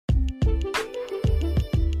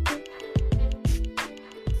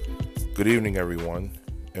Good evening, everyone,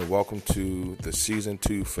 and welcome to the Season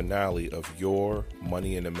 2 finale of Your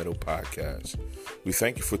Money in the Middle podcast. We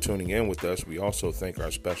thank you for tuning in with us. We also thank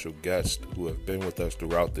our special guests who have been with us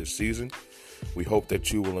throughout this season. We hope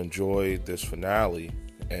that you will enjoy this finale,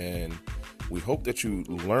 and we hope that you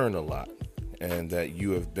learn a lot and that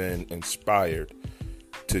you have been inspired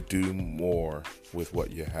to do more with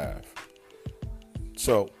what you have.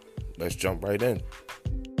 So, let's jump right in.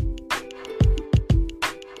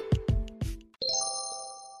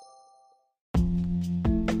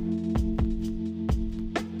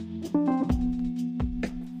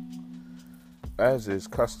 As is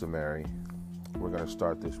customary, we're going to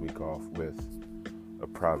start this week off with a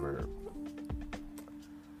proverb.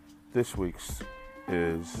 This week's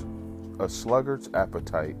is, a sluggard's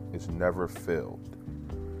appetite is never filled,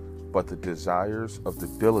 but the desires of the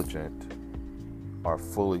diligent are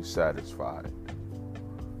fully satisfied.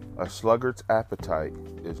 A sluggard's appetite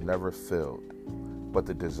is never filled, but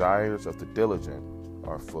the desires of the diligent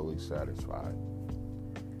are fully satisfied.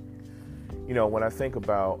 You know, when I think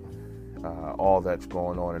about all that's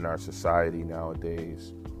going on in our society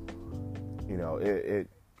nowadays, you know,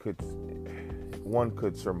 one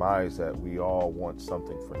could surmise that we all want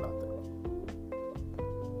something for nothing.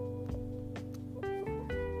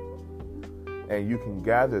 And you can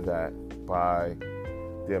gather that by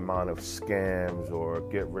the amount of scams or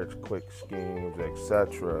get-rich-quick schemes,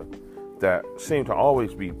 etc., that seem to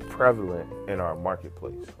always be prevalent in our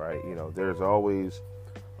marketplace, right? You know, there's always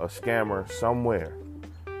a scammer somewhere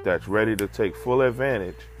that's ready to take full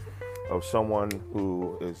advantage of someone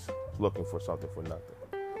who is looking for something for nothing.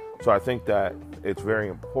 So I think that it's very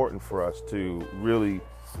important for us to really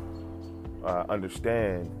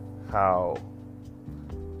understand how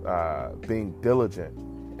being diligent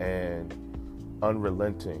and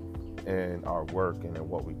unrelenting in our work and in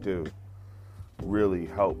what we do really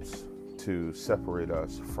helps to separate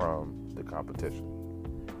us from the competition.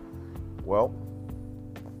 Well,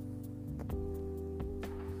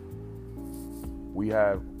 we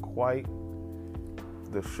have quite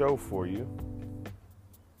the show for you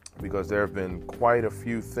because there have been quite a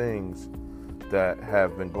few things that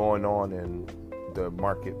have been going on in the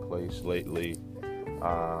marketplace lately,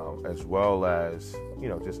 as well as, you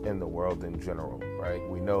know, just in the world in general, right?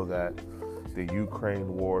 We know that the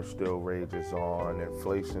Ukraine war still rages on.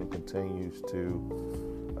 Inflation continues to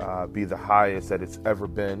be the highest that it's ever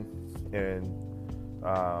been in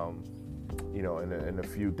a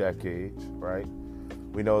few decades, right?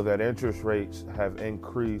 We know that interest rates have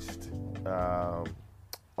increased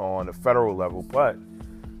on a federal level, but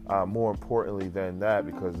more importantly than that,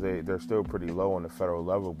 because they're still pretty low on the federal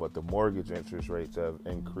level, but the mortgage interest rates have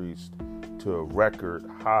increased to a record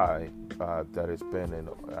high that it's been in,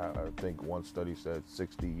 I think one study said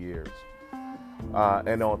 60 years.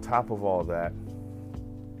 And on top of all that,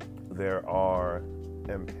 there are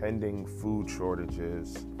impending food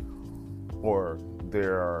shortages, or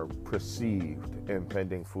there are perceived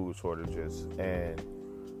impending food shortages and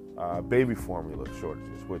baby formula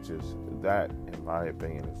shortages, which is, that, in my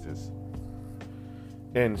opinion, is just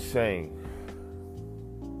insane.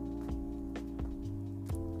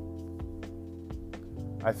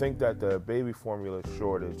 I think that the baby formula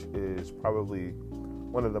shortage is probably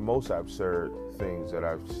one of the most absurd things that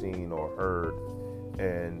I've seen or heard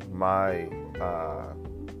in my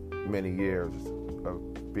many years of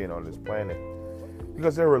being on this planet,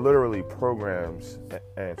 because there were literally programs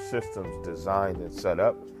and systems designed and set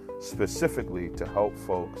up specifically to help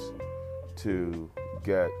folks to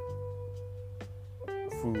get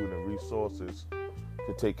food and resources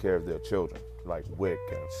to take care of their children, like WIC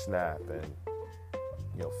and SNAP and,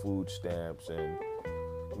 you know, food stamps and,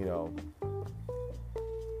 you know,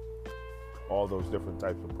 all those different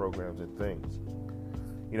types of programs and things.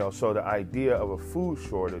 You know, so the idea of a food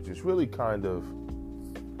shortage is really kind of,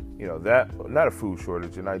 you know, that, not a food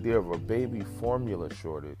shortage, an idea of a baby formula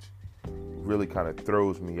shortage really kind of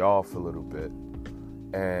throws me off a little bit.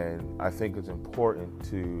 And I think it's important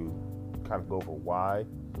to kind of go over why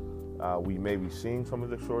we may be seeing some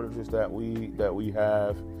of the shortages that we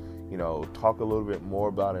have, you know, talk a little bit more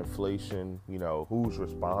about inflation, you know, who's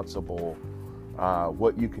responsible,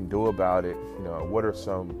 what you can do about it, you know, what are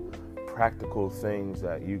some practical things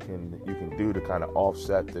that you can do to kind of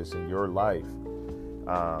offset this in your life,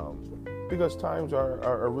 because times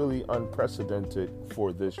are really unprecedented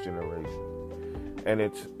for this generation. And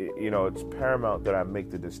it's, you know, it's paramount that I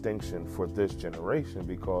make the distinction for this generation,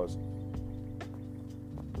 because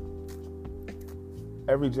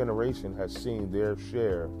every generation has seen their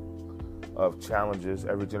share of challenges.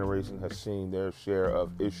 Every generation has seen their share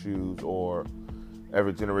of issues, or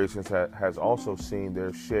every generation has also seen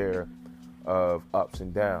their share of ups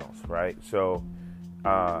and downs, right? So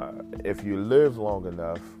if you live long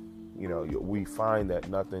enough, we find that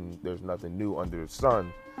there's nothing new under the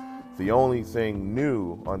sun. The only thing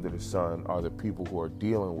new under the sun are the people who are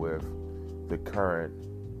dealing with the current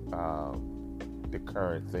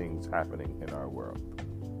things happening in our world.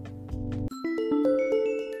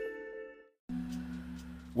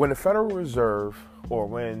 When the Federal Reserve, or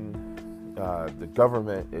when the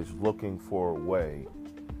government is looking for a way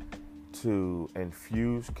to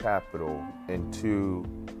infuse capital into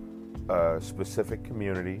a specific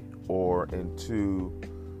community or into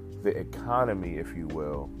the economy, if you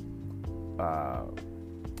will,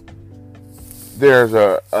 there's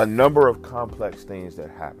a number of complex things that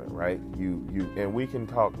happen, right? And we can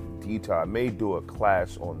talk detail. I may do a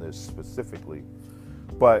class on this specifically,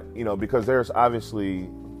 but because there's obviously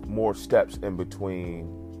more steps in between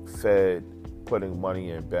Fed putting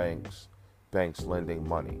money in banks lending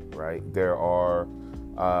money, right? There are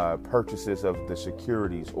purchases of the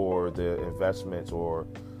securities or the investments or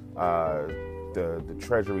the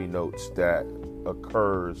treasury notes that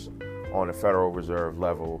occurs on the Federal Reserve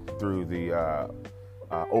level through the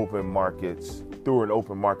open markets, through an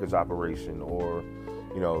open markets operation, or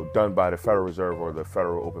done by the Federal Reserve or the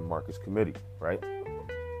Federal Open Markets Committee, right?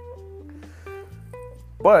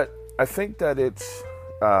 But I think that it's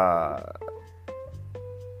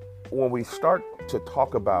when we start to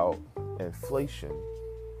talk about inflation,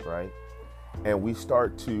 right, and we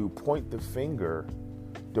start to point the finger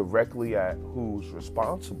directly at who's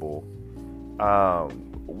responsible,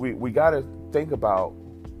 we got to think about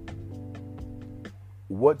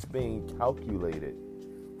what's being calculated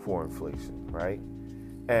for inflation, right?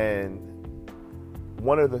 And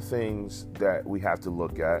one of the things that we have to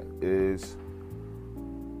look at is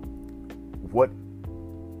what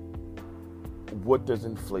does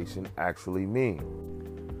inflation actually mean?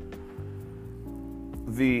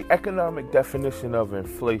 The economic definition of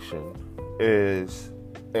inflation is,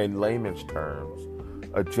 in layman's terms,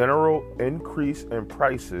 a general increase in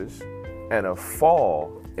prices and a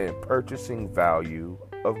fall in purchasing value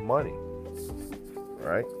of money,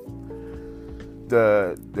 right?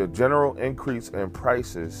 The general increase in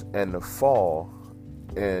prices and the fall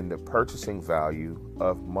in the purchasing value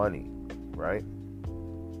of money, right?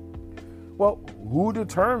 Well, who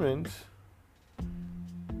determines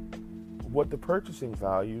what the purchasing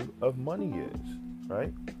value of money is,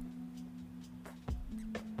 right?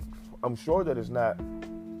 I'm sure that it's not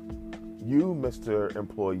you, Mr.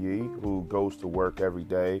 Employee, who goes to work every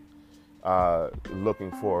day looking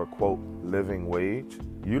for a, quote, living wage.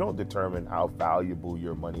 You don't determine how valuable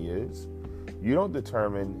your money is. You don't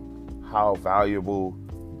determine how valuable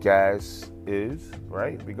gas is,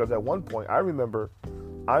 right? Because at one point,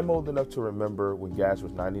 I'm old enough to remember when gas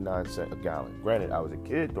was 99 cents a gallon. Granted, I was a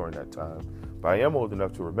kid during that time, but I am old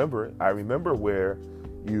enough to remember it. I remember where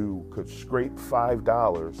you could scrape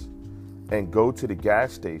 $5 and go to the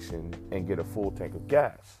gas station and get a full tank of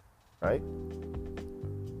gas, right?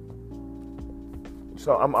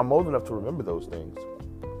 So I'm old enough to remember those things.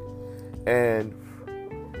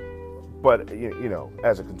 But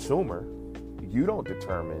as a consumer, you don't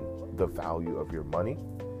determine the value of your money.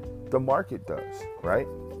 The market does, right?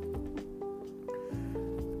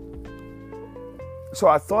 So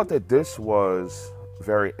I thought that this was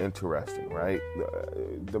very interesting, right?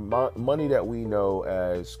 The money that we know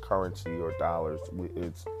as currency or dollars,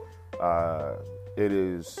 it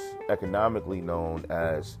is economically known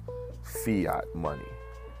as fiat money,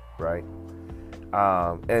 right?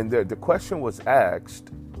 And the question was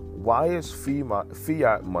asked, why is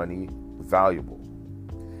fiat money valuable?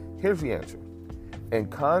 Here's the answer. In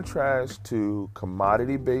contrast to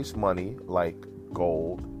commodity-based money like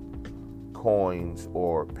gold, coins,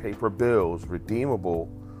 or paper bills redeemable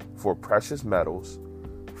for precious metals,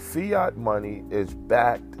 fiat money is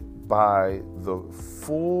backed by the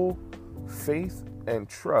full faith and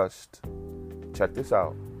trust, check this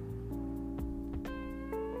out,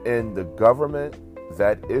 in the government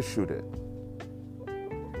that issued it.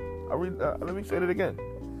 Let me say that again.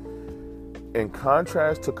 In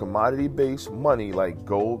contrast to commodity-based money like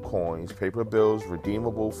gold coins, paper bills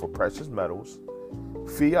redeemable for precious metals,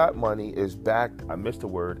 fiat money is backed, I missed a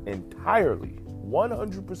word, entirely,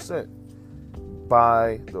 100%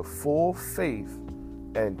 by the full faith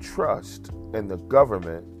and trust in the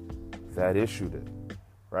government that issued it,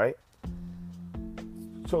 right?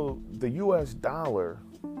 So the US dollar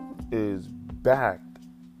is backed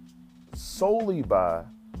solely by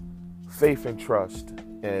faith and trust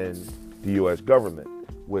in the U.S. government,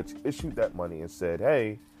 which issued that money and said,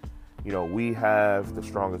 hey, we have the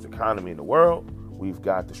strongest economy in the world. We've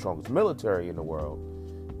got the strongest military in the world.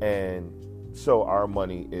 And So our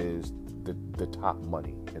money is the top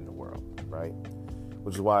money in the world, right?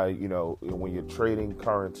 Which is why, when you're trading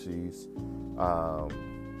currencies,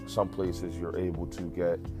 some places you're able to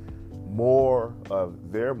get more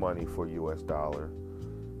of their money for US dollar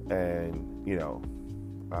and,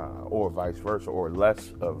 or vice versa, or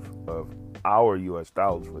less of our US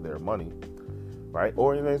dollars for their money, right?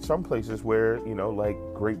 Or in some places where, like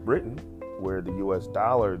Great Britain, where the US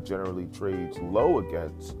dollar generally trades low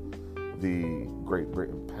against the Great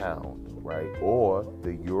Britain pound, right? Or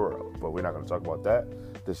the euro. But we're not going to talk about that.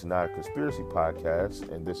 This is not a conspiracy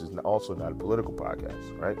podcast, and this is also not a political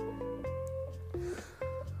podcast, right?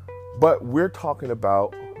 But we're talking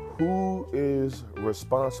about who is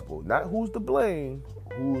responsible, not who's to blame,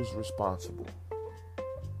 who's responsible.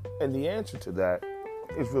 And the answer to that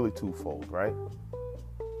is really twofold, right?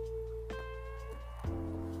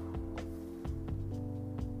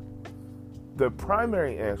 The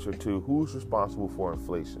primary answer to who's responsible for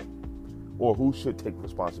inflation, or who should take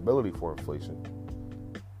responsibility for inflation,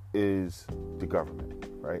 is the government,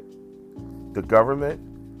 right? The government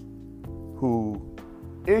who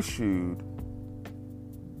issued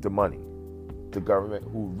the money, the government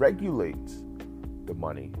who regulates the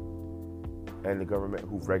money, and the government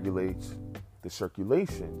who regulates the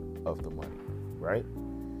circulation of the money, right?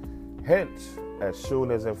 Hence, as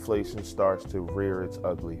soon as inflation starts to rear its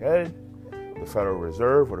ugly head, the Federal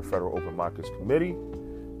Reserve or the Federal Open Markets Committee,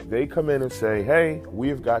 they come in and say, hey,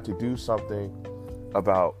 we've got to do something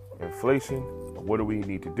about inflation. What do we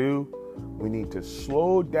need to do? We need to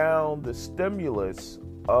slow down the stimulus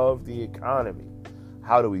of the economy.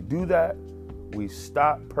 How do we do that? We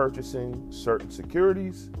stop purchasing certain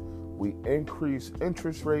securities. We increase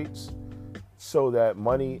interest rates so that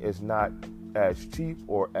money is not as cheap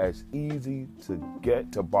or as easy to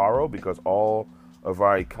get to borrow, because all of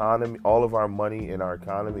our economy, all of our money in our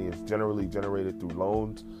economy is generally generated through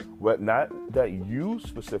loans. But not that you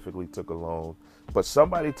specifically took a loan, but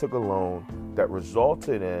somebody took a loan that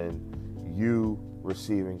resulted in you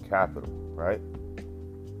receiving capital, right?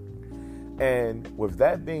 And with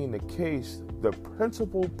that being the case, the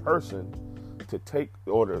principal person to take,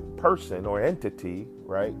 or the person or entity,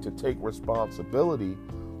 right, to take responsibility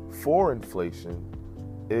for inflation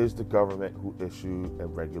is the government who issued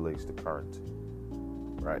and regulates the currency,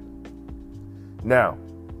 right? Now,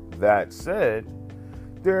 that said,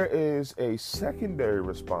 there is a secondary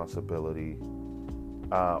responsibility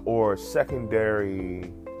or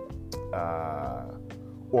secondary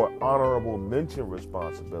or honorable mention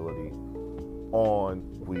responsibility on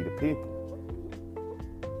we the people.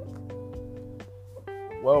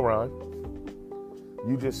 Well, Ron,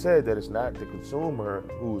 you just said that it's not the consumer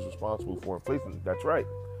who is responsible for inflation. That's right.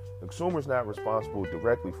 The consumer is not responsible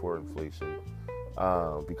directly for inflation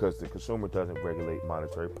because the consumer doesn't regulate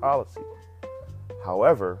monetary policy.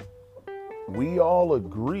 However, we all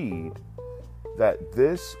agreed that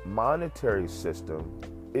this monetary system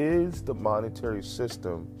is the monetary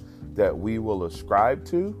system that we will ascribe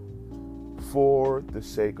to for the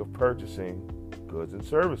sake of purchasing goods and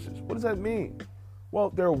services. What does that mean? Well,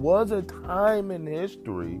 there was a time in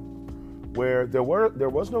history where there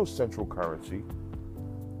was no central currency.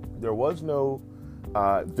 There was no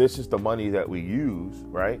this is the money that we use,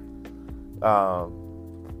 right?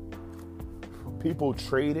 People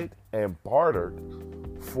traded and bartered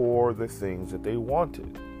for the things that they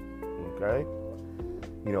wanted. Okay?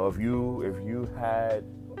 If you had,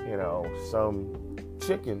 some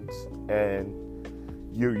chickens and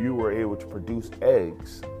you were able to produce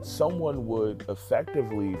eggs, someone would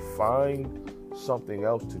effectively find something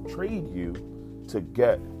else to trade you to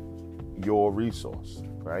get your resource,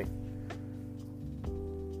 right?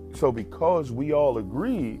 So because we all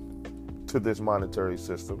agreed to this monetary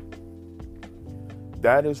system,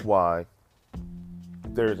 that is why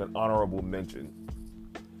there's an honorable mention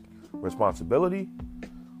responsibility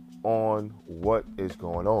on what is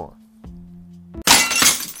going on.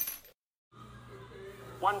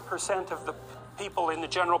 1% of the people in the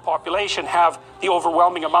general population have the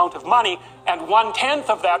overwhelming amount of money, and 1/10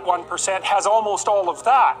 of that 1% has almost all of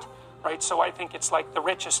that, right? So I think it's like the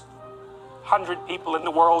richest 100 people in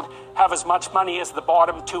the world have as much money as the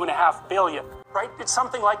bottom 2.5 billion, right? It's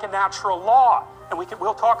something like a natural law, and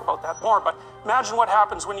we'll talk about that more, but imagine what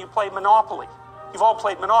happens when you play Monopoly. You've all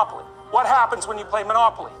played Monopoly. What happens when you play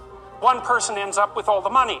Monopoly? One person ends up with all the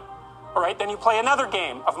money, all right? Then you play another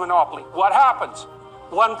game of Monopoly. What happens?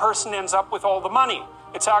 One person ends up with all the money.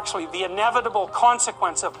 It's actually the inevitable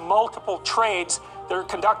consequence of multiple trades that are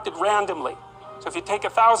conducted randomly. So if you take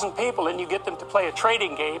 1,000 people and you get them to play a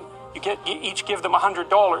trading game, you each give them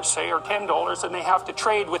 $100, say, or $10, and they have to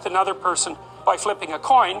trade with another person by flipping a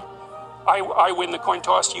coin. I win the coin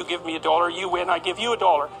toss, you give me $1, you win, I give you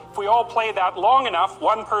 $1. If we all play that long enough,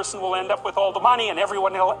 one person will end up with all the money and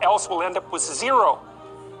everyone else will end up with zero.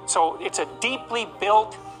 So it's a deeply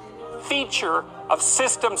built feature of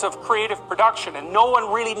systems of creative production, and no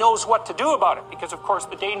one really knows what to do about it, because of course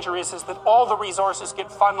the danger is that all the resources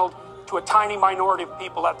get funneled to a tiny minority of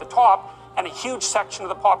people at the top, and a huge section of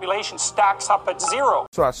the population stacks up at zero.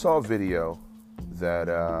 So I saw a video that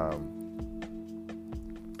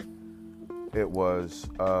it was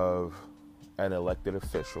of an elected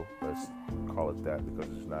official, let's call it that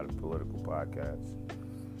because it's not a political podcast,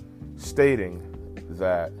 stating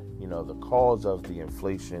that, you know, the cause of the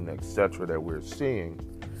inflation, etc., that we're seeing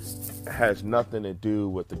has nothing to do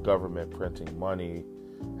with the government printing money.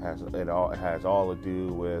 It has all to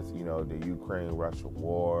do with, you know, the Ukraine-Russia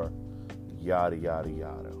war, yada, yada,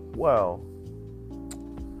 yada. Well,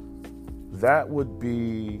 that would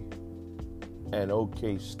be an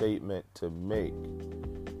okay statement to make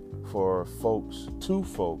for two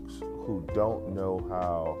folks who don't know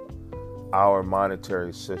how our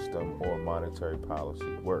monetary system or monetary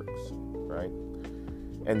policy works, right?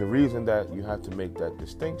 And the reason that you have to make that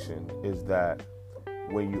distinction is that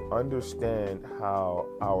when you understand how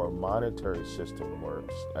our monetary system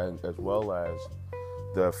works, and as well as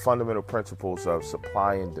the fundamental principles of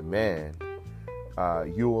supply and demand,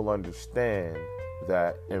 you will understand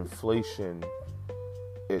that inflation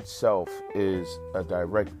itself is a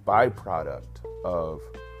direct byproduct of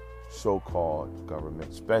so-called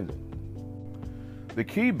government spending. The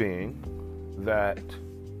key being that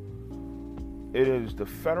it is the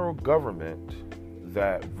federal government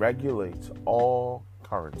that regulates all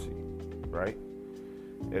currency, right?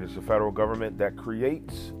 It is the federal government that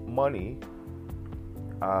creates money,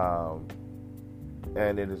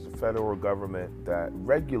 and it is the federal government that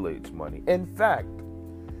regulates money. In fact,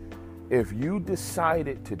 if you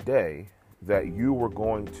decided today that you were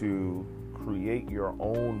going to create your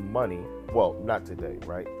own money, well, not today,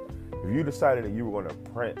 right? If you decided that you were going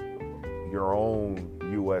to print your own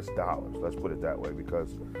US dollars, let's put it that way,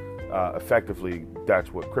 because effectively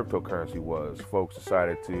that's what cryptocurrency was. Folks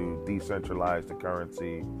decided to decentralize the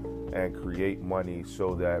currency and create money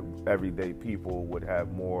so that everyday people would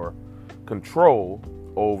have more control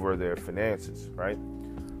over their finances, right?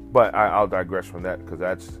 But I'll digress from that because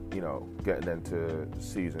that's, you know, getting into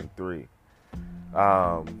season 3.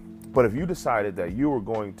 But if you decided that you were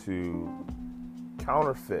going to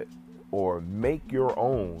counterfeit or make your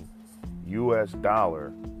own US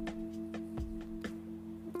dollar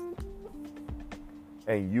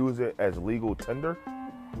and use it as legal tender,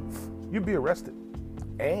 you'd be arrested.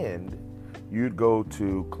 And you'd go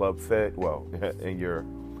to Club Fed. Well, and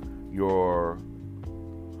your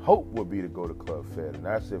hope would be to go to Club Fed, and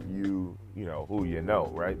that's if you know who you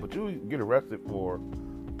know, right? But you get arrested for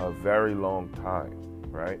a very long time,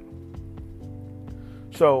 right?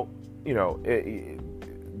 So, you know,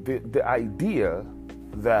 the idea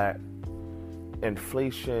that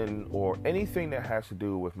inflation or anything that has to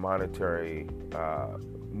do with monetary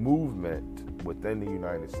movement within the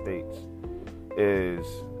United States is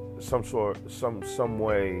some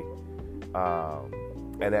way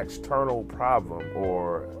an external problem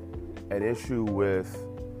or an issue with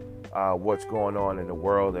what's going on in the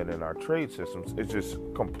world and in our trade systems is just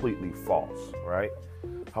completely false, right?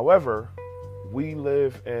 However, we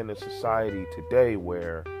live in a society today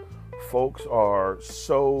where folks are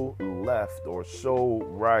so left or so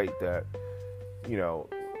right that, you know,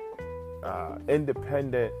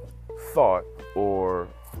 independent thought or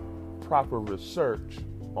proper research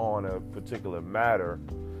on a particular matter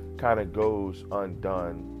kind of goes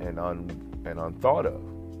undone and unthought of,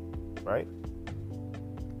 right?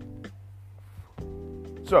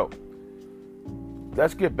 So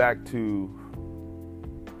let's get back to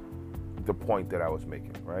the point that I was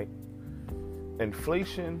making, right?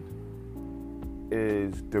 Inflation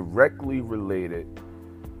is directly related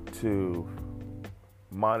to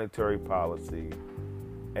monetary policy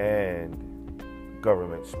and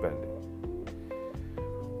government spending.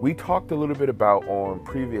 We talked a little bit about on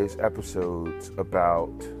previous episodes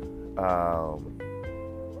about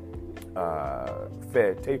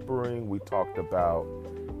Fed tapering. We talked about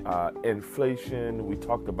inflation. We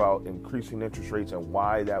talked about increasing interest rates and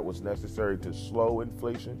why that was necessary to slow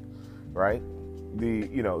inflation, right?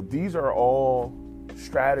 These are all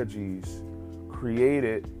strategies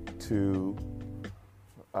created to.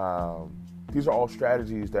 These are all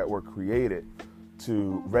strategies that were created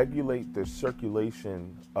to regulate the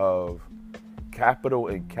circulation of capital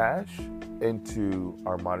and cash into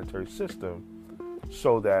our monetary system,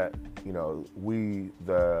 so that we,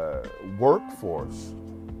 the workforce,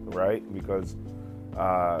 right? Because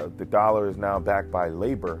The dollar is now backed by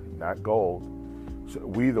labor, not gold. So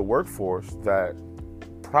we, the workforce, that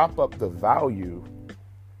prop up the value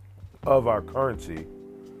of our currency,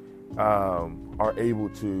 are able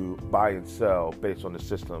to buy and sell based on the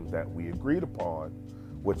system that we agreed upon,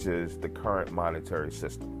 which is the current monetary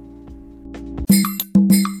system.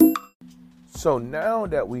 So now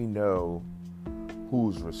that we know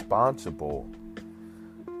who's responsible,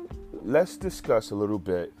 let's discuss a little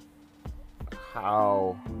bit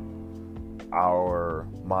how our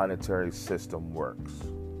monetary system works,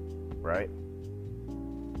 right?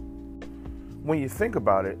 When you think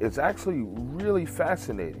about it, it's actually really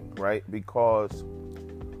fascinating, right? Because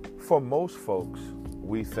for most folks,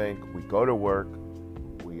 we think we go to work,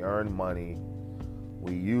 we earn money,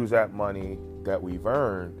 we use that money that we've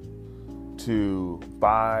earned to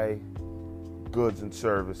buy goods and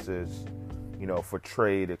services, for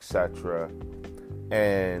trade, etc.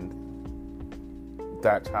 And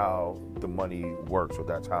that's how the money works, or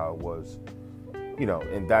that's how it was,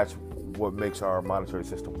 and that's what makes our monetary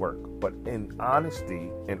system work. But in all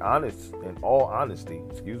honesty,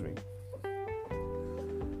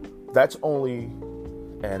 that's only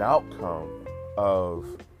an outcome of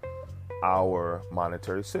our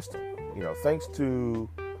monetary system. Thanks to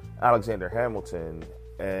Alexander Hamilton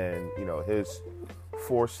and, his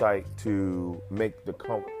foresight to make the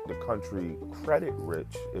country credit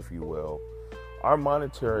rich, if you will, our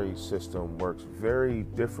monetary system works very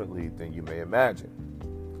differently than you may imagine.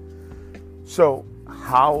 So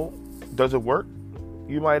how does it work,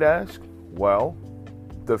 you might ask? Well,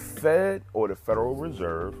 the Fed, or the Federal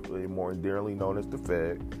Reserve, more endearingly known as the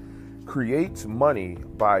Fed, creates money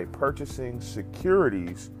by purchasing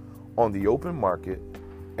securities on the open market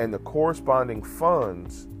and the corresponding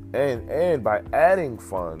funds, and by adding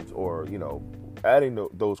funds, or adding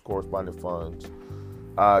those corresponding funds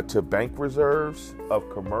to bank reserves of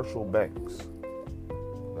commercial banks.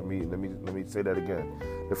 Let me say that again.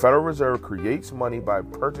 The Federal Reserve creates money by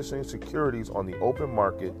purchasing securities on the open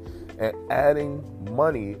market and adding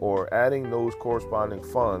money, or adding those corresponding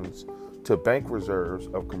funds to bank reserves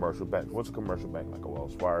of commercial banks. What's a commercial bank? Like a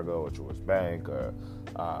Wells Fargo, a Choice Bank, a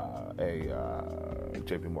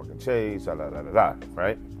JP Morgan Chase,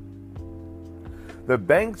 right? The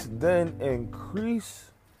banks then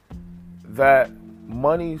increase that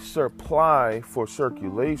money supply for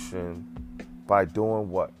circulation by doing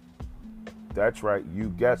what? That's right, you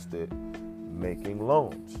guessed it, making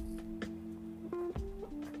loans.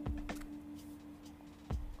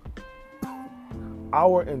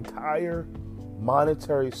 Our entire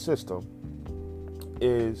monetary system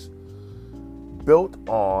is built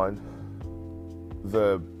on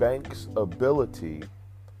the bank's ability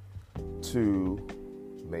to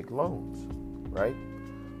make loans, right?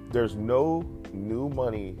 There's no new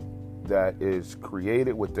money that is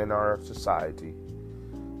created within our society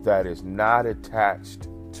that is not attached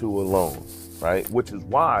to a loan, right? Which is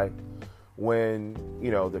why when,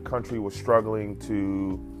 the country was struggling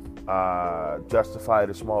to justify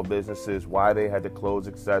the small businesses, why they had to close,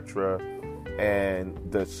 etc., and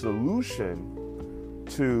the solution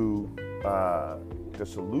to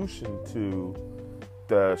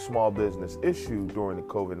the small business issue during the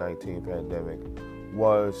COVID-19 pandemic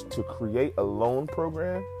was to create a loan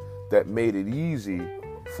program that made it easy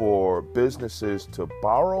for businesses to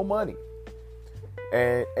borrow money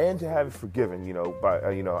and to have it forgiven, by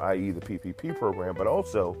i.e. the PPP program, but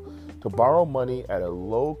also to borrow money at a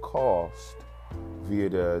low cost via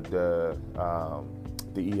the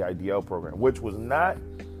EIDL program, which was not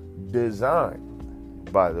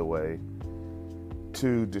designed, by the way,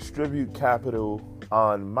 to distribute capital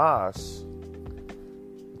en masse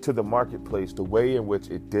to the marketplace the way in which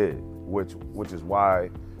it did, which is why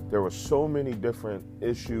there were so many different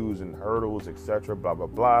issues and hurdles, etc., blah, blah,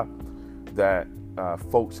 blah, that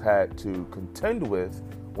folks had to contend with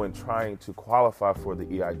when trying to qualify for the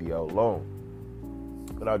EIDL loan.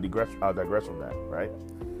 But I'll digress from that, right?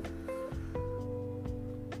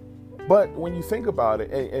 But when you think about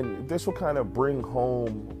it, and this will kind of bring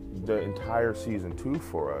home the entire season 2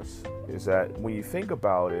 for us, is that when you think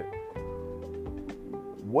about it,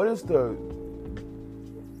 what is the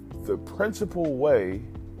principal way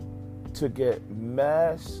to get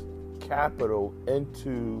mass capital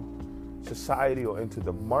into society or into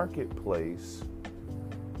the marketplace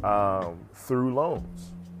through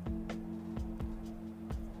loans?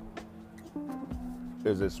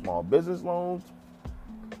 Is it small business loans,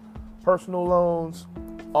 personal loans,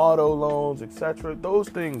 auto loans, etc.? Those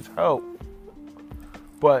things help,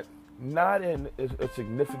 but not in a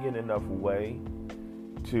significant enough way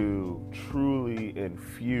to truly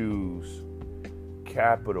infuse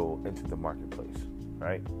capital into the marketplace.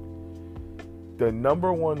 right? The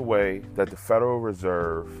number one way that the Federal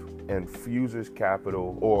Reserve infuses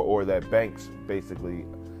capital, or that banks basically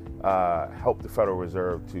help the Federal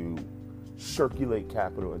Reserve to circulate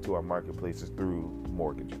capital into our marketplaces through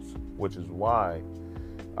mortgages, which is why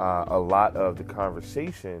a lot of the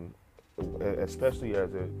conversation, especially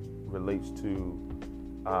as it relates to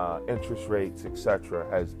interest rates, etc.,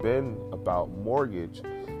 has been about mortgage,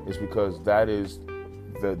 is because that is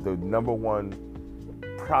the number one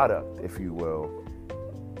product, if you will,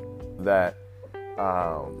 that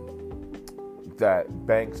that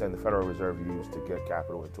banks and the Federal Reserve use to get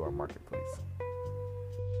capital into our marketplace.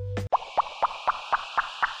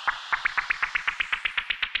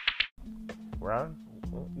 Ron,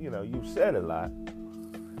 well, you've said a lot.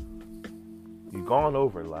 You've gone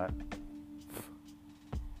over a lot.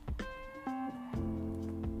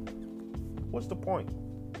 What's the point?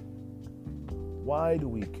 Why do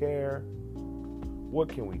we care? What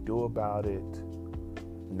can we do about it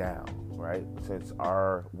now, right? Since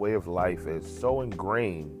our way of life is so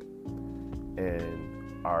ingrained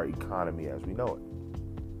in our economy as we know it.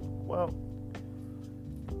 Well,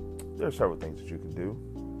 there are several things that you can do.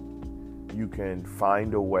 You can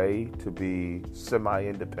find a way to be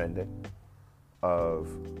semi-independent of,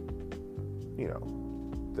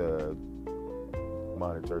 the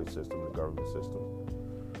monetary system, the government system.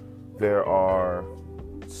 There are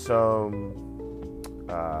some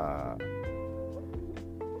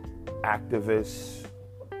activist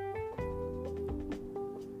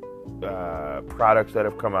products that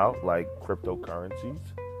have come out, like cryptocurrencies,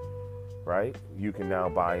 right? You can now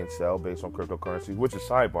buy and sell based on cryptocurrencies, which is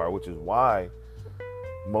sidebar, which is why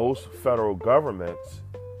most federal governments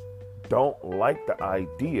don't like the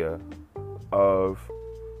idea of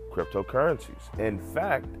cryptocurrencies. In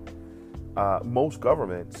fact, most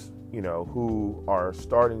governments, who are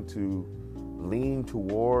starting to lean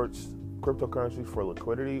towards cryptocurrencies for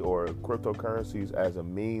liquidity, or cryptocurrencies as a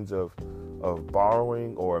means of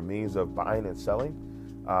borrowing or a means of buying and selling,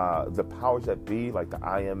 the powers that be, like the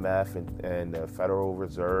IMF and the Federal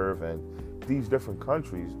Reserve and these different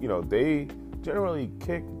countries, they generally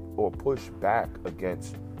kick or push back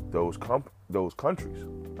against those countries,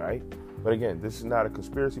 right? But again, this is not a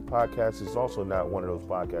conspiracy podcast. It's also not one of those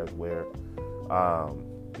podcasts where,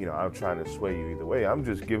 I'm trying to sway you either way. I'm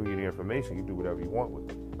just giving you the information. You do whatever you want with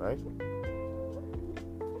it, right?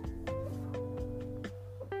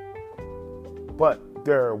 But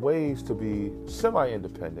there are ways to be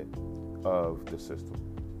semi-independent of the system.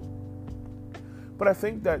 But I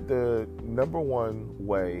think that the number one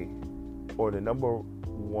way, or the number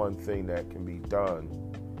one thing that can be done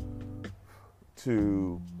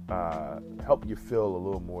to help you feel a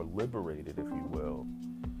little more liberated, if you will,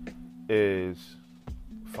 is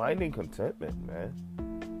finding contentment, man.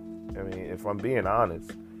 I mean, if I'm being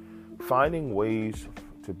honest, finding ways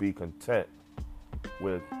to be content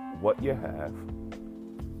with what you have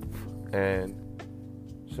and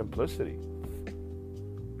simplicity.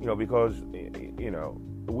 Because,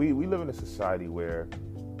 we live in a society where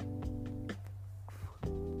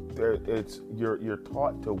you're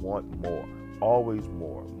taught to want more, always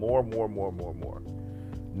more.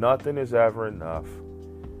 Nothing is ever enough.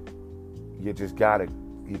 You just gotta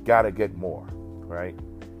get more, right?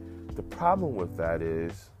 The problem with that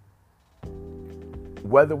is,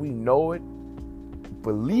 whether we know it,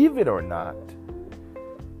 believe it or not,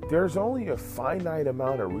 there's only a finite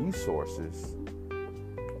amount of resources,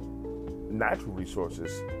 natural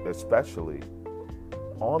resources especially,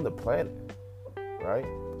 on the planet, right?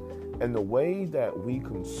 And the way that we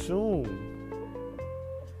consume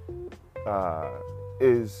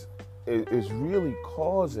is really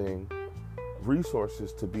causing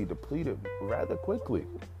resources to be depleted rather quickly.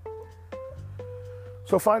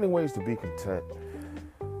 So finding ways to be content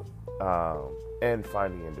and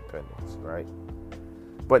finding independence, right?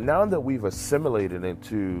 But now that we've assimilated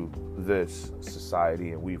into this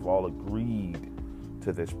society and we've all agreed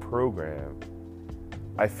to this program,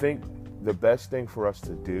 I think the best thing for us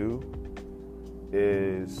to do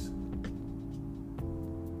is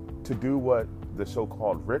to do what the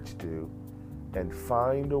so-called rich do and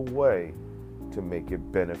find a way to make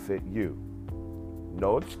it benefit you.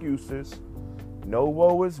 No excuses, no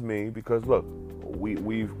woe is me, because look,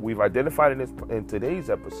 we've identified in today's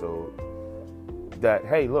episode that,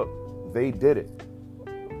 hey, look, they did it.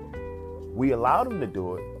 We allowed them to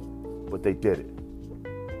do it, but they did it.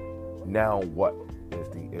 Now what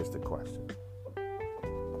is the question?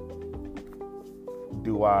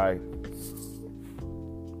 Do I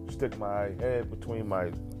stick my head between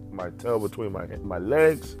my tail between my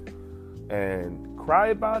legs and cry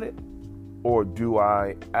about it, or do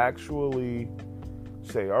I actually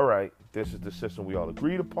say, all right, this is the system we all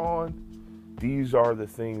agreed upon. These are the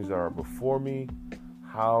things that are before me.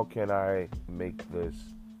 How can I make this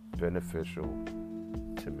beneficial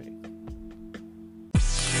to me?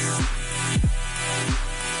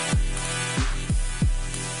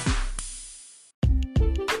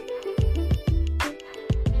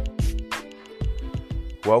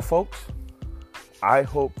 Well, folks, I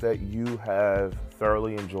hope that you have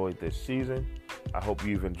thoroughly enjoyed this season. I hope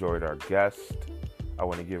you've enjoyed our guest. I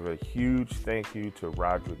want to give a huge thank you to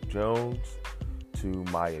Roderick Jones, to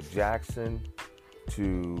Maya Jackson,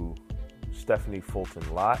 to Stephanie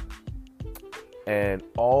Fulton Lott, and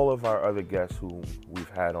all of our other guests who we've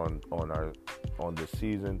had on this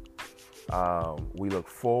season. We look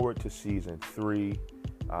forward to season 3.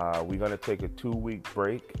 We're going to take a 2-week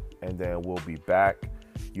break, and then we'll be back.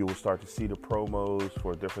 You will start to see the promos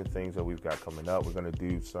for different things that we've got coming up. We're going to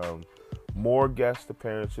do some more guest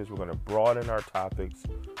appearances. We're going to broaden our topics.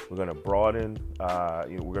 We're going to broaden, we're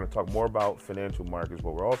going to talk more about financial markets,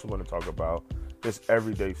 but we're also going to talk about this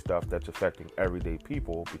everyday stuff that's affecting everyday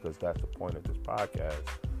people, because that's the point of this podcast,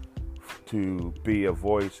 to be a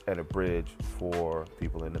voice and a bridge for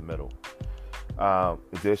people in the middle.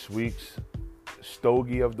 This week's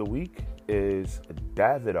Stogie of the Week is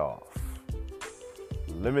Davidoff.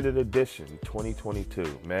 Limited edition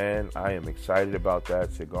 2022. Man, I am excited about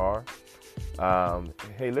that cigar.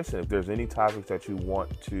 Hey, listen, if there's any topics that you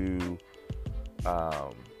want to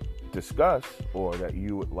discuss, or that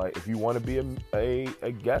you would like, if you want to be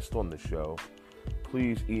a guest on the show,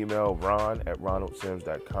 please email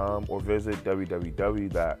ron@ronaldsims.com or visit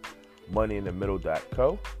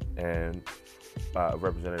www.moneyinthemiddle.co, and a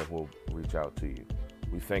representative will reach out to you.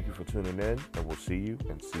 We thank you for tuning in, and we'll see you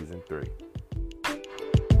in season 3.